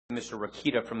Mr.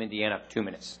 Rokita from Indiana, 2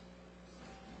 minutes.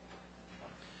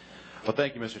 Well,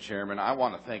 thank you, Mr. Chairman. I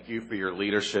want to thank you for your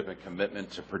leadership and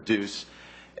commitment to produce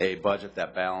a budget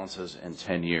that balances in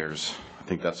 10 years. I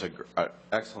think that's an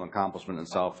excellent accomplishment in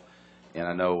itself, and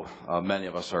I know many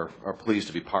of us are pleased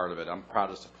to be part of it. I'm proud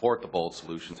to support the bold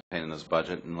solutions contained in this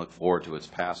budget and look forward to its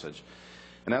passage.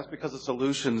 And that's because the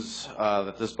solutions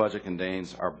that this budget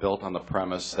contains are built on the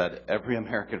premise that every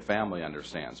American family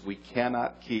understands. We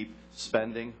cannot keep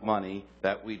spending money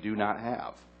that we do not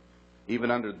have. Even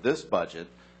under this budget,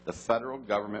 the federal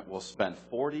government will spend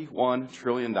 $41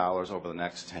 trillion over the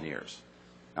next 10 years.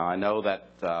 Now, I know that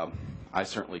I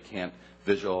certainly can't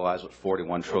visualize what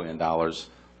 $41 trillion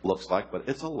looks like, but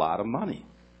it's a lot of money.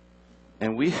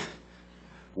 And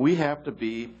we have to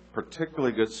be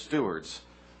particularly good stewards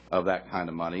of that kind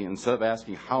of money. Instead of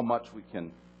asking how much we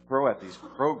can throw at these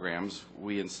programs,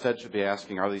 we instead should be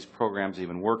asking, are these programs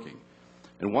even working?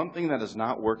 And one thing that is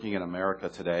not working in America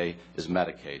today is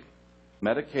Medicaid.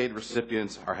 Medicaid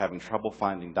recipients are having trouble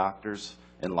finding doctors,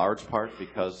 in large part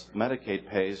because Medicaid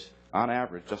pays, on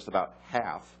average, just about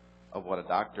half of what a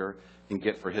doctor can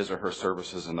get for his or her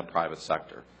services in the private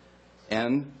sector.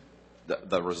 And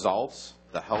the results,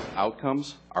 the health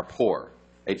outcomes, are poor.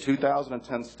 A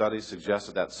 2010 study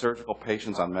suggested that surgical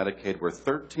patients on Medicaid were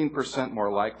 13%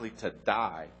 more likely to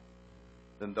die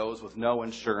than those with no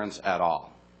insurance at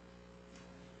all.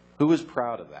 Who is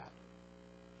proud of that?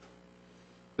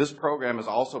 This program is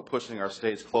also pushing our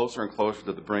states closer and closer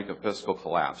to the brink of fiscal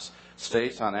collapse.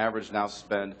 States, on average, now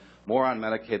spend more on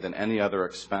Medicaid than any other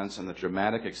expense, and the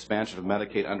dramatic expansion of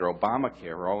Medicaid under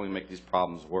Obamacare will only make these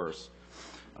problems worse.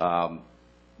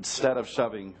 Instead of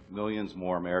shoving millions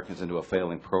more Americans into a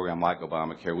failing program like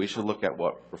Obamacare, we should look at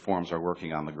what reforms are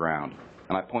working on the ground.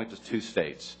 And I point to 2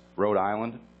 states, Rhode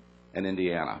Island and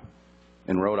Indiana.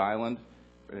 In Rhode Island,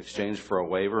 in exchange for a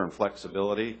waiver and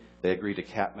flexibility, they agreed to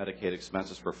cap Medicaid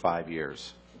expenses for 5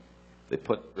 years. They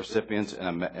put recipients in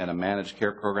a managed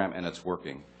care program, and it's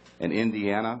working. In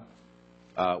Indiana,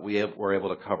 we were able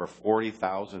to cover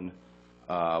 40,000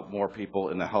 more people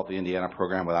in the Healthy Indiana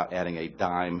program without adding a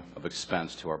dime of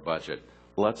expense to our budget.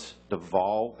 Let's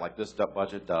devolve, like this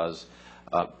budget does,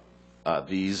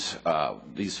 these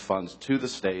funds to the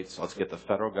states. Let's get the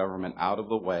federal government out of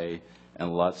the way,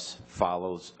 and let's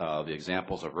follow the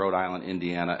examples of Rhode Island,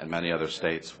 Indiana, and many other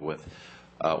states with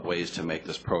ways to make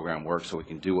this program work so we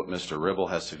can do what Mr. Ribble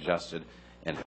has suggested and